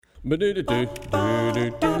Hey,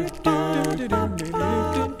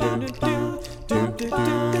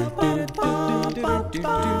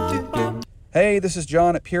 this is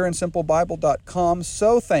John at pureandsimplebible.com.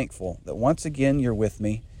 So thankful that once again you're with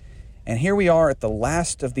me. And here we are at the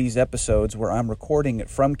last of these episodes where I'm recording it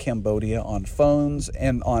from Cambodia on phones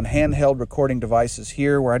and on handheld recording devices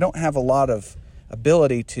here where I don't have a lot of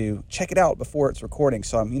ability to check it out before it's recording.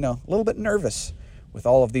 So I'm, a little bit nervous with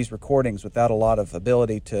all of these recordings without a lot of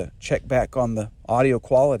ability to check back on the audio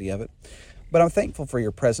quality of it. But I'm thankful for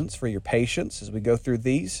your presence, for your patience as we go through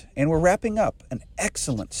these. And we're wrapping up an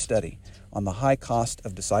excellent study on the high cost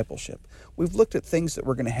of discipleship. We've looked at things that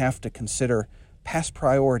we're going to have to consider, past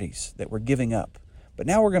priorities that we're giving up. But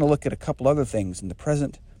now we're going to look at a couple other things in the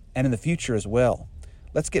present and in the future as well.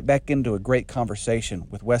 Let's get back into a great conversation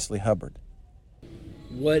with Wesley Hubbard.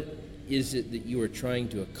 What is it that you are trying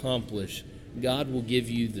to accomplish? God will give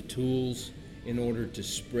you the tools in order to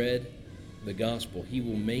spread the gospel. He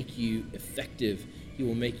will make you effective. He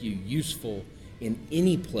will make you useful in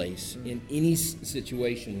any place, in any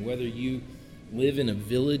situation, whether you live in a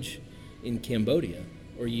village in Cambodia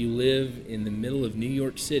or you live in the middle of New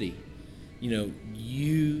York City.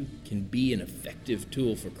 You can be an effective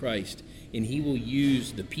tool for Christ, and He will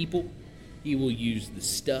use the people, He will use the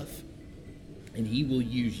stuff, and He will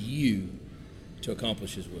use you to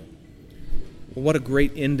accomplish His will. Well, what a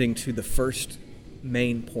great ending to the first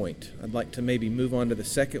main point. I'd like to maybe move on to the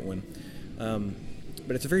second one.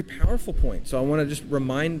 But it's a very powerful point. So I want to just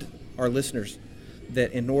remind our listeners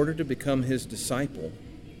that in order to become His disciple,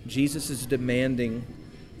 Jesus is demanding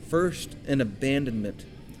first an abandonment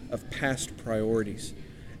of past priorities.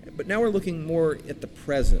 But now we're looking more at the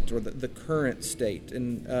present or the current state.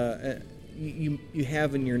 And you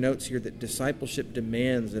have in your notes here that discipleship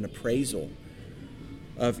demands an appraisal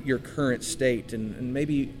of your current state. And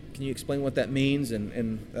maybe can you explain what that means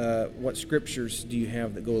and what scriptures do you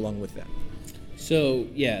have that go along with that? So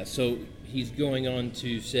he's going on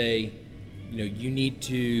to say, you need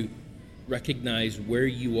to recognize where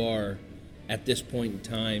you are at this point in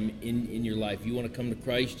time in your life. You want to come to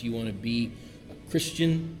Christ, you want to be a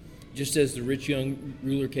Christian, just as the rich young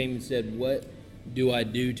ruler came and said, what do I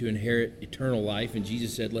do to inherit eternal life? And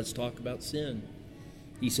Jesus said, let's talk about sin.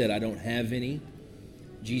 He said, I don't have any.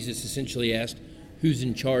 Jesus essentially asked, who's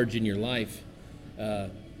in charge in your life?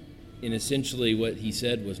 And essentially what he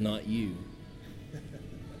said was, not you.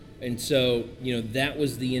 And so, that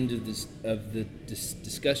was the end of the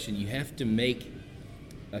discussion. You have to make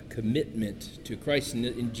a commitment to Christ.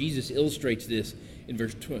 And Jesus illustrates this in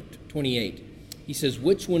verse 28. He says,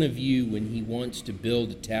 which one of you, when he wants to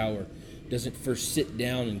build a tower, doesn't first sit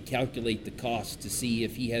down and calculate the cost to see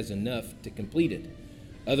if he has enough to complete it?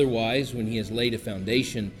 Otherwise, when he has laid a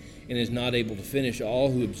foundation and is not able to finish,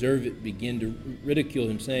 all who observe it begin to ridicule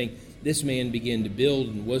him, saying, this man began to build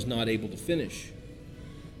and was not able to finish.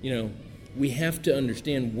 We have to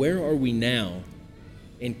understand, where are we now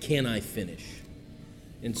and can I finish?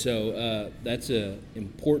 And so that's an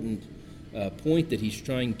important point that he's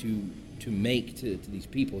trying to make to these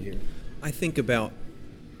people here. I think about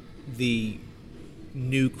the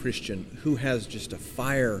new Christian who has just a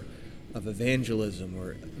fire of evangelism,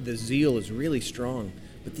 or the zeal is really strong,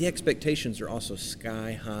 but the expectations are also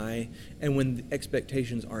sky high. And when the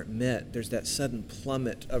expectations aren't met, there's that sudden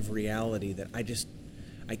plummet of reality that I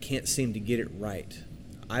can't seem to get it right.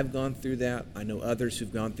 I've gone through that. I know others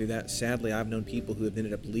who've gone through that. Sadly, I've known people who have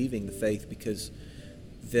ended up leaving the faith because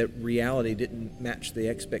the reality didn't match the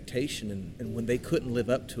expectation. And when they couldn't live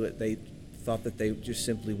up to it, they thought that they just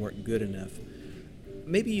simply weren't good enough.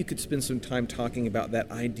 Maybe you could spend some time talking about that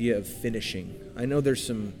idea of finishing. I know there's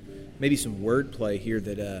maybe some wordplay here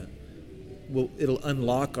that it'll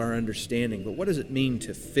unlock our understanding. But what does it mean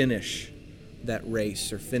to finish that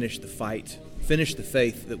race or finish the fight? Finish the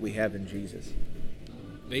faith that we have in Jesus.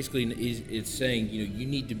 Basically, it's saying, you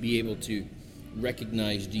need to be able to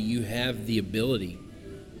recognize, do you have the ability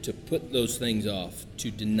to put those things off, to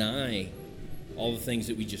deny all the things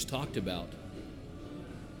that we just talked about,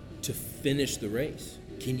 to finish the race?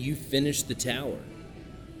 Can you finish the tower?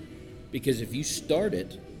 Because if you start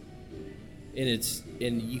it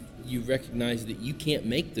and you recognize that you can't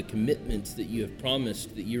make the commitments that you have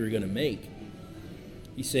promised that you were going to make,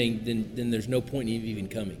 he's saying then there's no point in even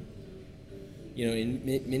coming. In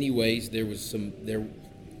many ways it's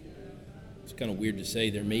kind of weird to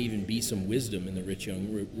say, there may even be some wisdom in the rich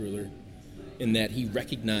young ruler in that he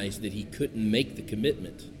recognized that he couldn't make the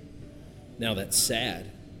commitment. Now that's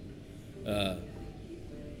sad.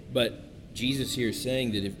 But Jesus here is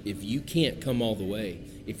saying that if you can't come all the way,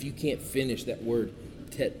 if you can't finish, that word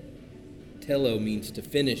telo means to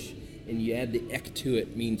finish and you add the ek to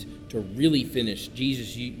it, means to really finish.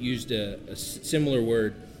 Jesus used a similar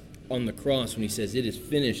word on the cross when he says it is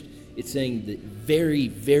finished. It's saying the very,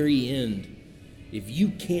 very end. If you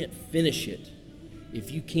can't finish it,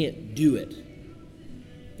 if you can't do it,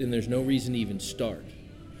 then there's no reason to even start.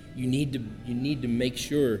 You need to make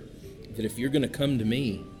sure that if you're going to come to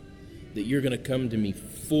me, that you're going to come to me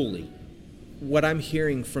fully. What I'm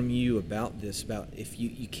hearing from you about this, about if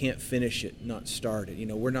you can't finish it, not start it.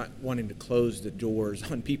 We're not wanting to close the doors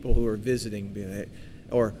on people who are visiting,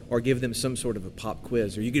 or give them some sort of a pop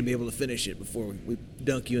quiz. Are you going to be able to finish it before we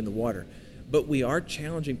dunk you in the water? But we are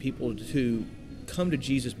challenging people to come to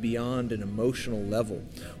Jesus beyond an emotional level,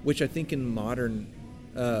 which I think in modern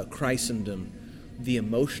Christendom, the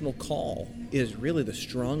emotional call is really the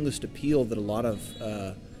strongest appeal that a lot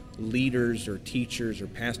of leaders or teachers or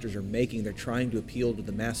pastors are making. They're trying to appeal to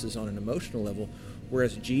the masses on an emotional level,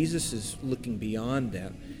 whereas Jesus is looking beyond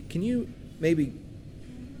that. Can you maybe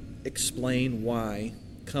explain why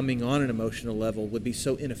coming on an emotional level would be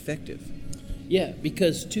so ineffective? Yeah,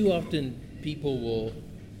 because too often people will,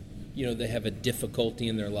 they have a difficulty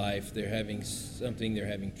in their life. They're having something they're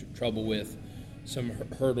having trouble with, some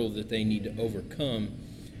hurdle that they need to overcome.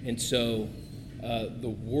 And so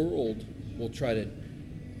the world will try to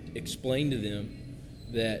explain to them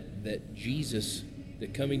that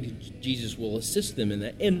coming to Jesus will assist them in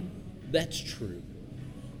that. And that's true.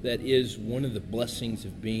 That is one of the blessings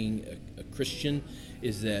of being a Christian,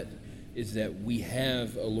 is that we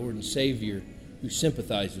have a Lord and Savior who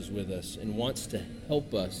sympathizes with us and wants to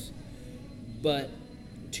help us. But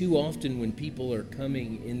too often when people are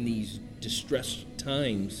coming in these distressed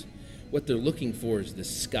times, what they're looking for is the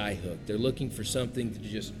skyhook. They're looking for something to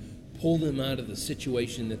just pull them out of the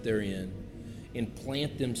situation that they're in and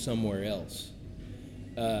plant them somewhere else.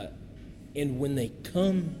 And when they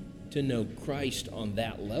come to know Christ on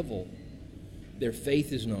that level, their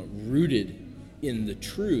faith is not rooted in the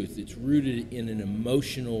truth. It's rooted in an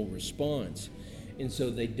emotional response. And so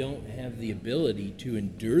they don't have the ability to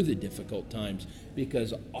endure the difficult times,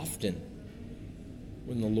 because often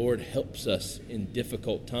when the Lord helps us in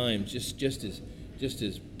difficult times, just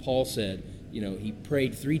as Paul said, he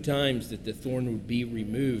prayed 3 times that the thorn would be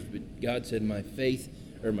removed, but God said, my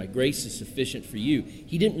grace is sufficient for you.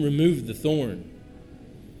 He didn't remove the thorn,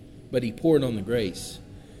 but he poured on the grace.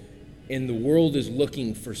 And the world is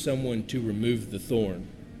looking for someone to remove the thorn.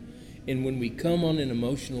 And when we come on an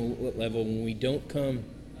emotional level, when we don't come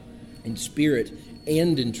in spirit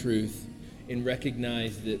and in truth, and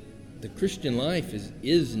recognize that the Christian life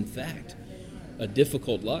is in fact a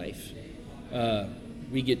difficult life,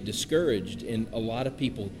 we get discouraged, and a lot of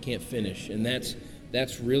people can't finish. And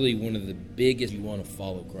that's really one of the biggest, you want to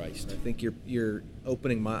follow Christ. I think you're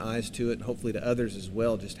opening my eyes to it, and hopefully to others as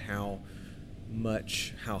well, just how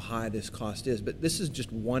high this cost is. But this is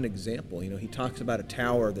just one example. He talks about a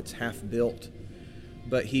tower that's half built,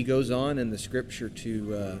 but he goes on in the scripture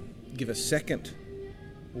to give a second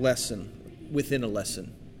lesson within a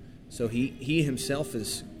lesson. So he himself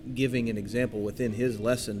is giving an example within his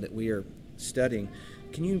lesson that we are studying.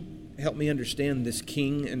 Can you help me understand this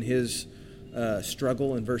king and his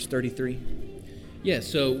struggle in verse 33? Yeah,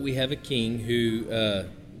 so we have a king who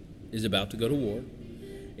is about to go to war,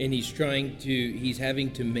 and he's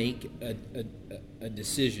having to make a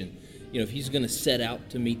decision. If he's going to set out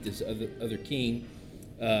to meet this other king,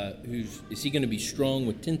 is he going to be strong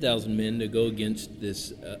with 10,000 men to go against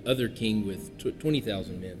this other king with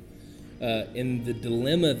 20,000 men? And the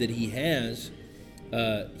dilemma that he has,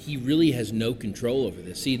 he really has no control over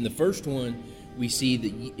this. See, in the first one, we see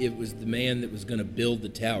that it was the man that was going to build the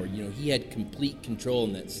tower. He had complete control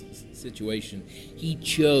in that situation. He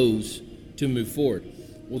chose to move forward.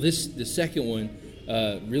 Well, the second one,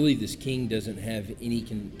 really this king doesn't have any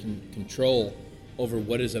control over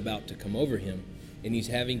what is about to come over him, and he's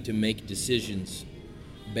having to make decisions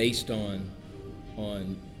based on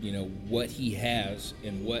what he has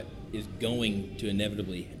and what is going to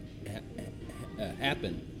inevitably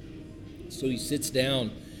happen. So he sits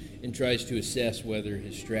down and tries to assess whether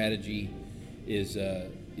his strategy is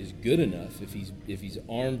good enough, if he's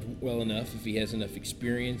armed well enough, if he has enough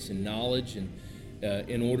experience and knowledge, and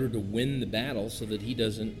in order to win the battle, so that he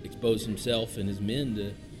doesn't expose himself and his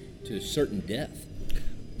men to certain death.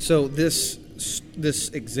 So this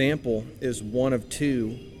example is one of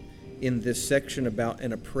 2 in this section about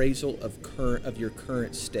an appraisal of your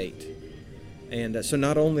current state. And so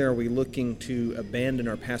not only are we looking to abandon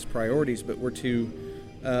our past priorities, but we're to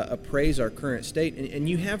appraise our current state. And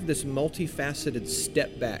you have this multifaceted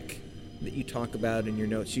step back that you talk about in your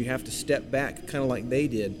notes. You have to step back, kind of like they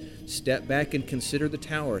did. Step back and consider the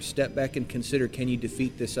tower. Step back and consider, can you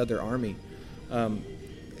defeat this other army?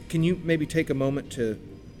 Can you maybe take a moment to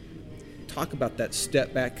talk about that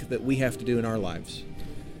step back that we have to do in our lives?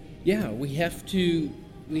 Yeah, we have to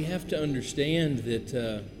understand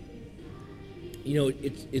that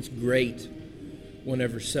it's great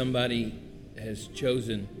whenever somebody has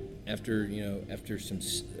chosen after some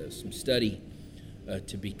study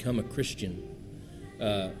to become a Christian,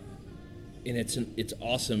 and it's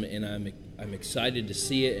awesome, and I'm excited to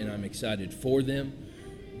see it, and I'm excited for them.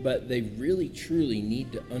 But they really, truly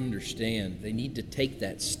need to understand. They need to take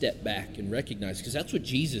that step back and recognize, because that's what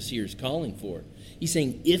Jesus here is calling for. He's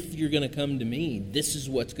saying, if you're going to come to me, this is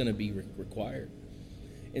what's going to be required.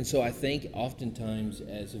 And so I think oftentimes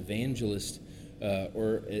as evangelists,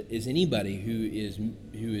 or as anybody who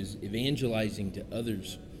is evangelizing to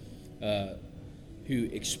others, who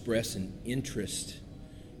express an interest,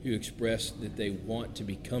 who express that they want to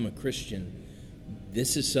become a Christian,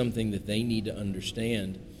 this is something that they need to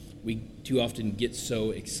understand. We too often get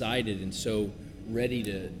so excited and so ready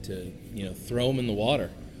to throw them in the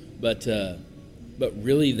water, but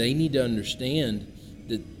really they need to understand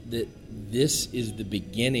that this is the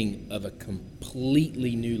beginning of a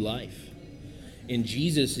completely new life. And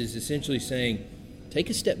Jesus is essentially saying,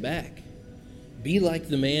 take a step back. Be like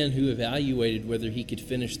the man who evaluated whether he could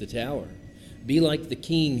finish the tower. Be like the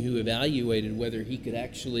king who evaluated whether he could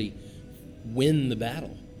actually win the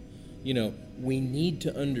battle. We need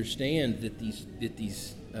to understand that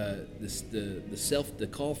the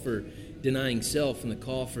call for denying self and the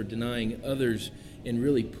call for denying others and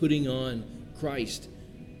really putting on Christ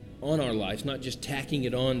on our lives, not just tacking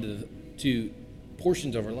it on to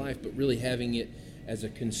portions of our life, but really having it as a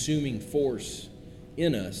consuming force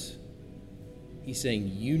in us. He's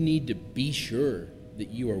saying you need to be sure that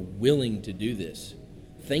you are willing to do this.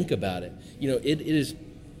 Think about it. It is.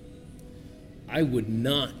 I would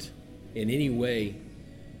not in any way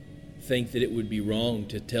think that it would be wrong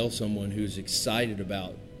to tell someone who's excited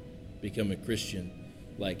about becoming a Christian,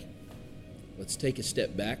 like, let's take a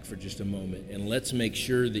step back for just a moment and let's make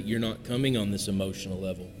sure that you're not coming on this emotional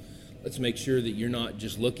level. Let's make sure that you're not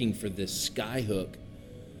just looking for this sky hook,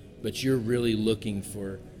 but you're really looking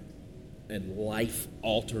for a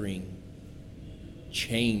life-altering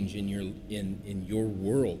change in your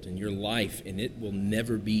world, in your life, and it will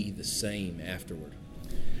never be the same afterward.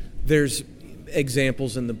 There's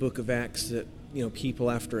examples in the book of Acts that people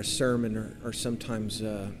after a sermon are sometimes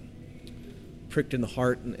pricked in the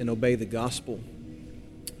heart and obey the gospel,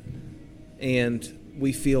 and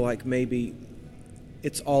we feel like maybe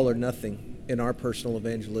it's all or nothing in our personal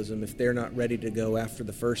evangelism. If they're not ready to go after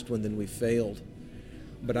the first one, then we failed.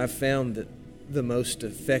 But I've found that the most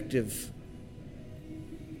effective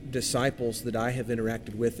disciples that I have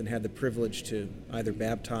interacted with and had the privilege to either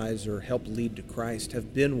baptize or help lead to Christ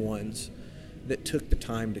have been ones that took the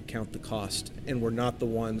time to count the cost and were not the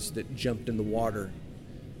ones that jumped in the water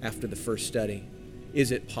after the first study.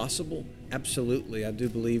 Is it possible? Absolutely. I do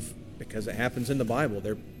believe, because it happens in the Bible,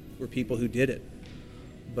 there were people who did it.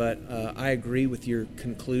 But I agree with your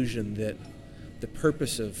conclusion that the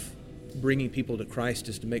purpose of bringing people to Christ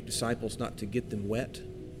is to make disciples, not to get them wet.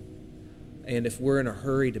 And if we're in a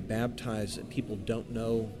hurry to baptize and people don't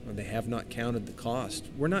know or they have not counted the cost,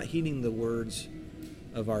 we're not heeding the words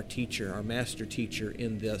of our teacher, our master teacher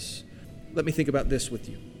in this. Let me think about this with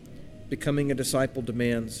you. Becoming a disciple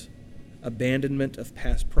demands abandonment of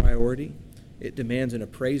past priority. It demands an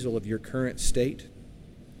appraisal of your current state.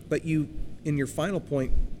 But you, in your final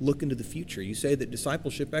point, look into the future. You say that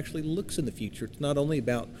discipleship actually looks in the future. It's not only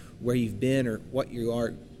about where you've been or what you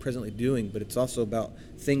are presently doing, but it's also about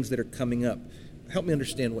things that are coming up. Help me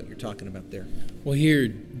understand what you're talking about there. Well,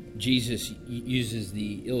 here Jesus uses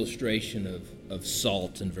the illustration of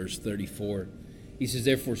salt in verse 34. He says,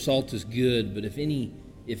 therefore salt is good, but if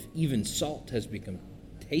even salt has become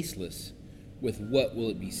tasteless, with what will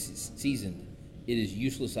it be seasoned? It is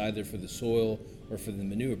useless either for the soil or for the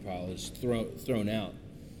manure pile. It is thrown out.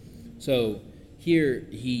 So here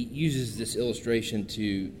he uses this illustration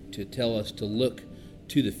to tell us to look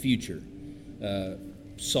to the future.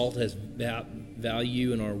 Salt has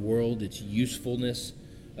value in our world. Its usefulness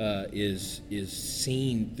is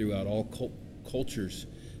seen throughout all cultures,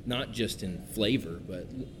 not just in flavor, but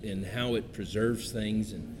in how it preserves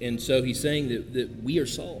things. And so he's saying that we are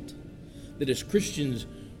salt, that as Christians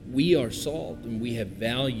we are salt and we have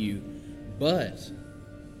value, but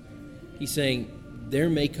he's saying there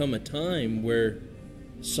may come a time where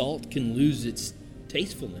salt can lose its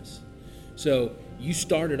tastefulness. So you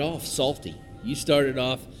started off salty. You started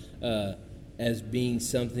off as being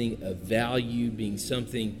something of value, being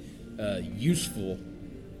something useful.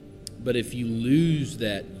 But if you lose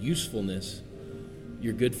that usefulness,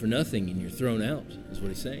 you're good for nothing and you're thrown out, is what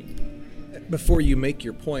he's saying. Before you make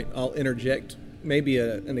your point, I'll interject maybe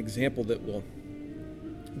an example that will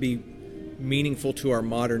be meaningful to our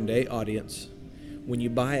modern day audience. When you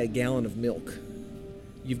buy a gallon of milk,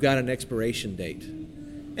 you've got an expiration date.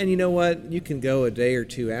 And you know what? You can go a day or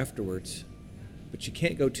two afterwards, but you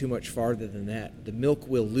can't go too much farther than that. The milk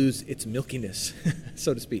will lose its milkiness,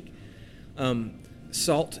 so to speak.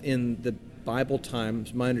 Salt in the Bible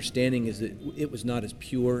times, my understanding is that it was not as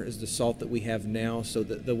pure as the salt that we have now, so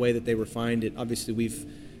the way that they refined it, obviously we've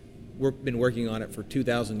been working on it for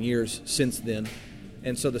 2,000 years since then,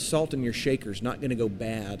 and so the salt in your shaker is not going to go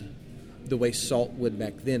bad the way salt would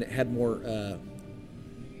back then. It had more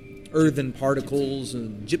earthen particles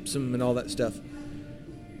and gypsum and all that stuff.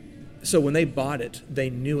 So when they bought it, they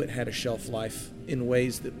knew it had a shelf life in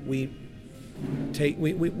ways that we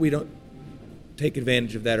don't take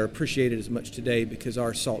advantage of that or appreciate it as much today, because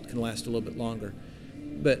our salt can last a little bit longer.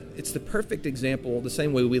 But it's the perfect example, the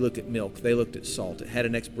same way we look at milk. They looked at salt. It had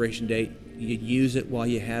an expiration date. You use it while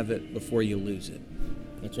you have it before you lose it.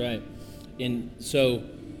 That's right. And so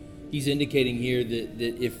he's indicating here that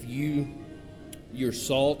if your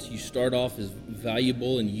salt, you start off as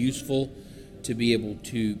valuable and useful to be able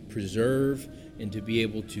to preserve and to be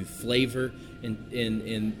able to flavor. And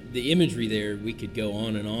the imagery there, we could go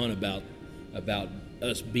on and on about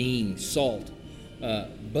us being salt.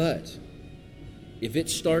 But if it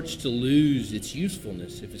starts to lose its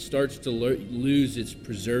usefulness, if it starts to lose its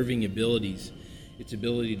preserving abilities, its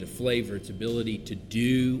ability to flavor, its ability to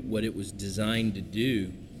do what it was designed to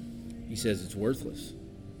do, he says it's worthless.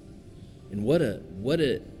 And what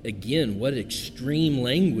extreme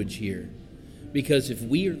language here. Because if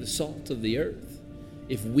we are the salt of the earth,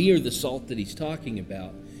 if we are the salt that he's talking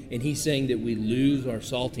about, and he's saying that we lose our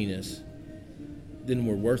saltiness, then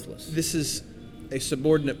we're worthless. This is a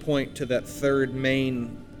subordinate point to that third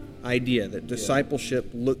main idea, that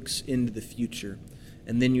discipleship looks into the future.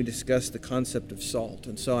 And then you discuss the concept of salt.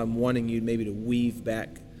 And so I'm wanting you maybe to weave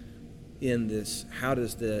back in this. How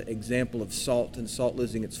does the example of salt and salt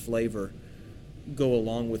losing its flavor go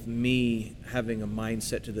along with me having a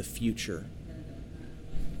mindset to the future?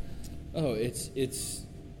 Oh, it's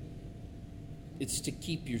to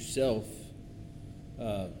keep yourself,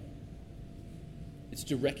 it's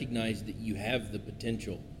to recognize that you have the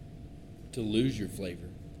potential to lose your flavor.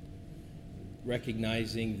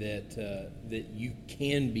 Recognizing that you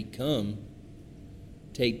can become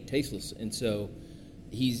tasteless. And so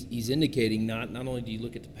he's indicating not only do you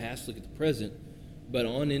look at the past, look at the present, but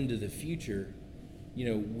on into the future.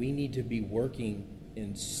 We need to be working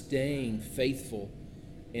and staying faithful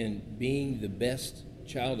and being the best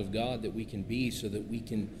child of God that we can be, so that we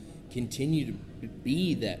can continue to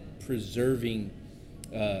be that preserving,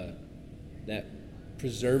 that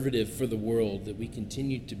preservative for the world, that we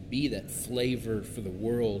continue to be that flavor for the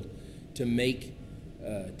world, to make,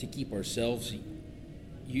 to keep ourselves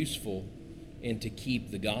useful and to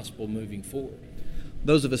keep the gospel moving forward.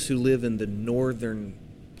 Those of us who live in the northern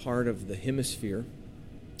part of the hemisphere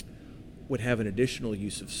would have an additional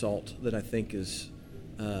use of salt that I think is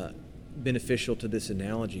beneficial to this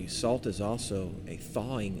analogy. Salt is also a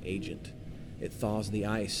thawing agent. It thaws the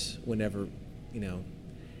ice whenever,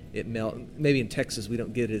 it melts. Maybe in Texas we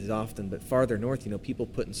don't get it as often, but farther north, people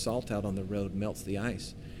putting salt out on the road melts the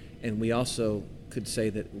ice. And we also could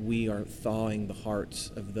say that we are thawing the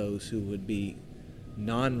hearts of those who would be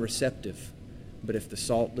non-receptive. But if the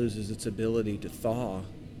salt loses its ability to thaw,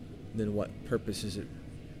 then what purpose is it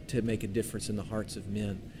to make a difference in the hearts of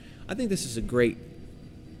men? I think this is a great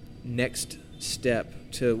next step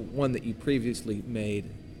to one that you previously made,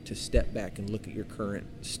 to step back and look at your current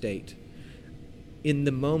state. In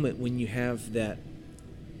the moment when you have that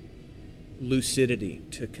lucidity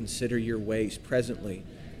to consider your ways presently,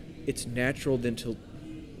 it's natural then to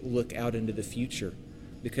look out into the future.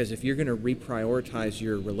 Because if you're going to reprioritize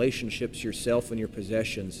your relationships, yourself, and your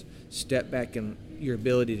possessions, step back in your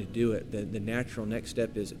ability to do it, the natural next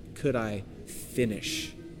step is, could I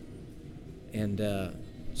finish? And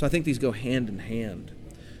so I think these go hand in hand.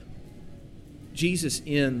 Jesus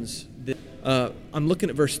ends, I'm looking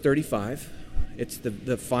at verse 35. It's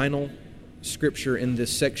the final scripture in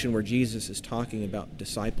this section where Jesus is talking about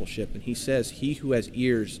discipleship. And he says, he who has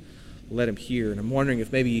ears, let him hear. And I'm wondering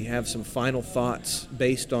if maybe you have some final thoughts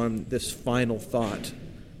based on this final thought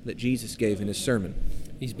that Jesus gave in his sermon.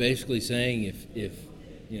 He's basically saying if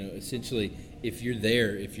essentially, if you're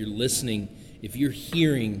there, if you're listening, if you're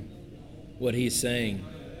hearing what he's saying,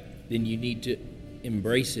 then you need to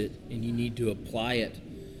embrace it, and you need to apply it,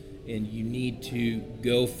 and you need to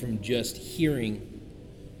go from just hearing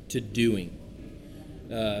to doing.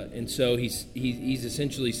 And so he's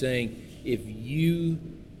essentially saying, if you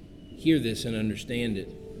hear this and understand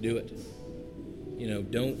it, do it.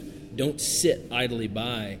 Don't sit idly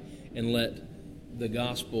by and let the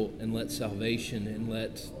gospel and let salvation and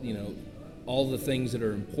let all the things that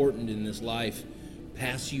are important in this life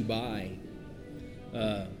pass you by.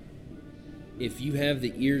 If you have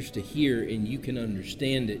the ears to hear and you can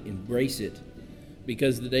understand it, embrace it,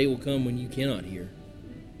 because the day will come when you cannot hear.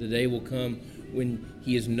 The day will come when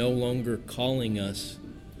He is no longer calling us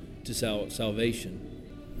to salvation.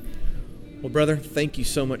 Well, brother, thank you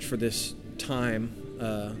so much for this time.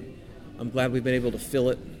 I'm glad we've been able to fill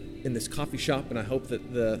it in this coffee shop, and I hope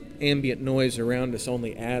that the ambient noise around us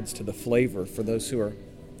only adds to the flavor for those who are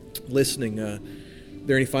listening. Are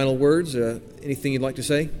there any final words? Anything you'd like to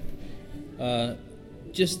say?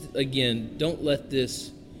 Just again, don't let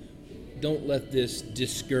this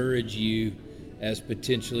discourage you as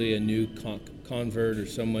potentially a new convert or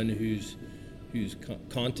someone who's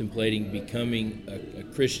contemplating becoming a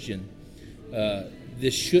Christian.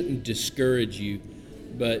 This shouldn't discourage you,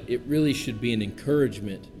 but it really should be an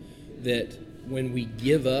encouragement that when we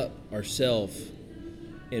give up ourselves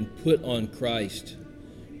and put on Christ,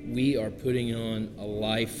 we are putting on a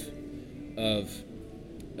life of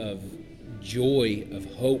joy,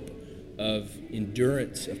 of hope, of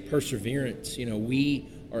endurance, of perseverance. We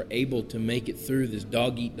are able to make it through this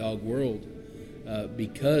dog-eat-dog world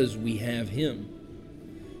because we have Him.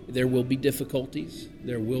 There will be difficulties,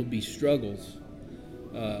 there will be struggles,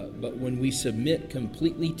 but when we submit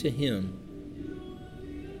completely to Him,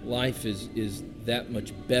 life is that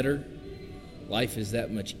much better. Life is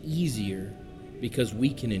that much easier because we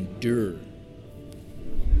can endure.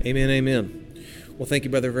 Amen, amen. Well, thank you,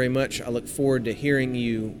 brother, very much. I look forward to hearing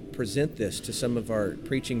you present this to some of our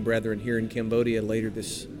preaching brethren here in Cambodia later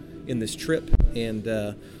in this trip. And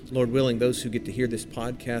Lord willing, those who get to hear this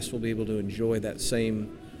podcast will be able to enjoy that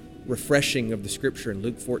same refreshing of the Scripture in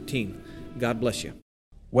Luke 14. God bless you.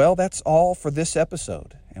 Well, that's all for this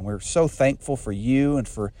episode, and we're so thankful for you and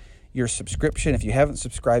for your subscription. If you haven't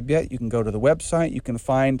subscribed yet, you can go to the website. You can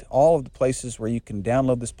find all of the places where you can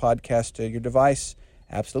download this podcast to your device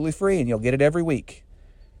absolutely free, and you'll get it every week.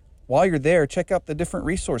 While you're there, check out the different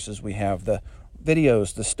resources we have, the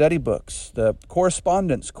videos, the study books, the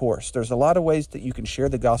correspondence course. There's a lot of ways that you can share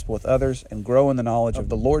the gospel with others and grow in the knowledge of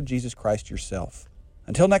the Lord Jesus Christ yourself.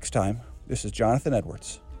 Until next time, this is Jonathan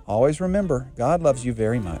Edwards. Always remember, God loves you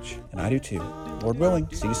very much, and I do too. Lord willing,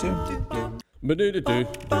 see you soon.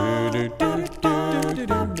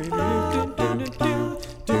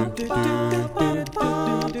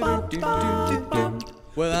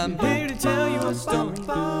 Well, I'm here to tell you a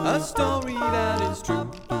story that is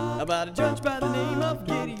true, about a judge by the name of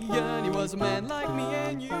Gideon. He was a man like me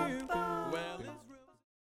and you.